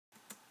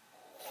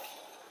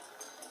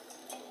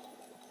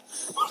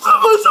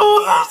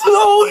I've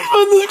always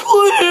been this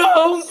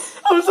clown.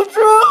 I was a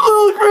proud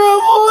little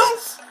crab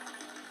once.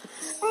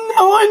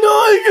 Now I know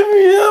I can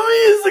be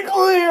happy as a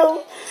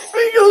clown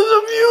because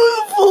of you,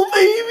 beautiful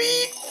baby.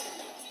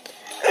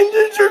 And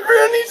did your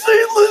granny say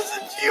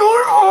listen to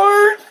your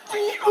heart,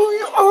 be who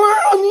you are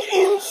on the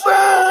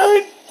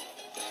inside?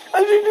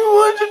 I didn't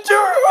want to tear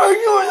our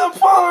argument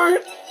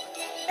apart.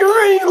 You're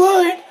really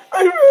like,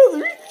 I'd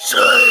rather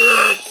shut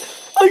it.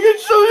 I can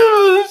show you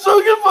how to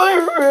suck a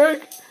fire wreck.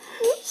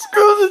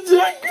 Screw the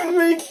deck and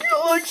make you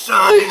look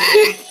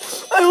shiny.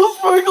 I will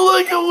sparkle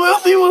like a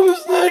wealthy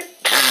woman's neck.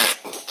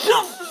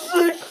 Just a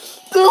sec.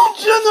 Don't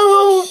you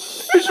know?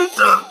 It's a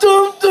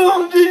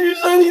dumb. Did you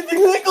say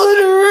anything that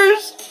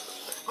glitters?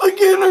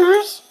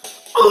 Beginners.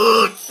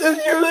 And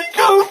here they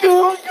come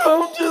to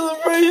the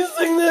brightest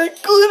thing that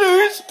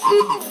glitters.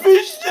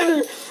 Fish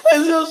dinner. I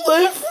just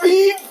like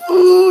free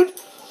food.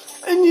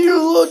 And you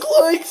look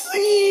like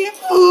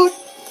seafood.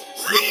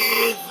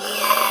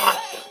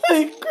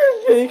 Hey,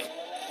 Craig.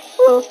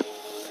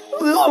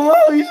 Little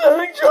Molly's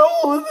having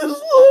trouble with this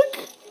look.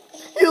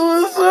 You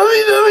look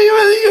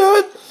really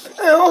good.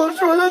 And I'll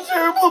try a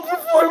terrible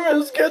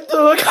performance. Get the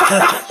look.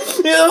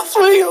 You don't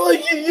swing it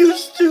like you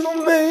used to,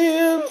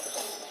 man.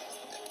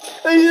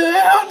 And you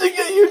have to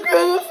get your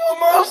credit for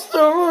my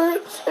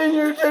stomach and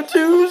your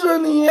tattoos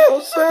on the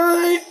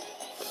outside.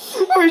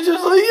 Or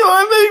just like,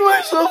 I make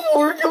myself a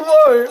work of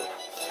art.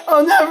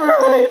 Oh, never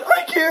mind.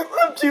 I can't.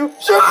 I'm too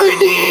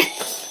shiny.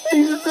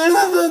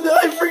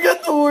 I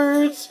forget the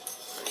words.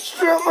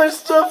 Strap my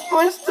stuff.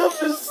 My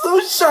stuff is so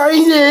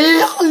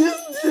shiny.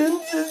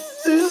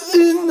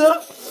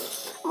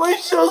 My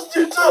shell's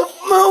too tough.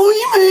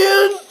 Maui,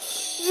 man.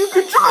 You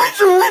can try,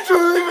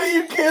 but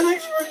you can't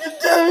expect a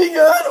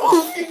demigod.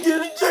 Oh, if you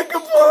get a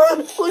checkup on.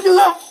 Look it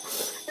up.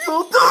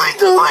 You'll die.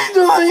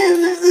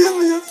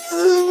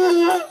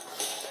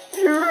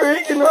 You're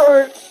breaking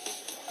heart.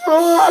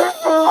 Far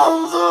from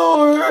the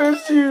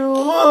worst you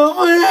love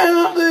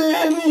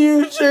and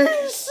you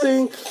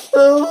chasing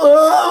the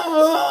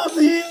love of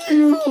these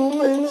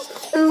humans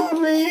who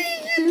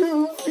made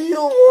you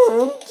feel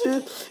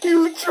wanted. You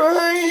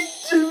tried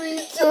to be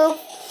tough,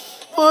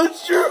 but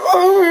your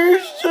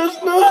armor's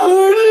just not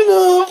hard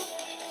enough.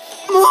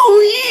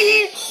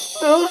 Maui,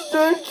 now it's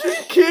time to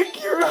kick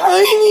your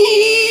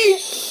hiney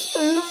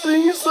and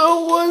sing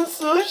someone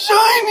so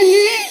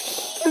shiny.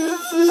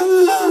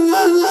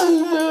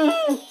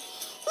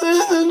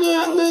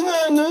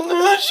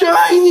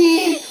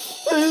 Shiny.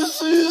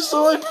 This is so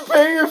I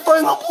prepare your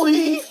final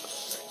plea.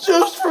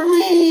 Just for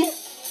me.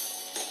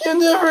 You'll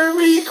never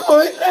be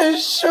quite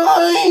as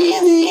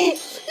shiny.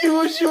 You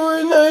wish you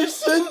were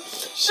nice and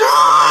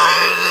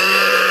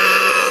shiny.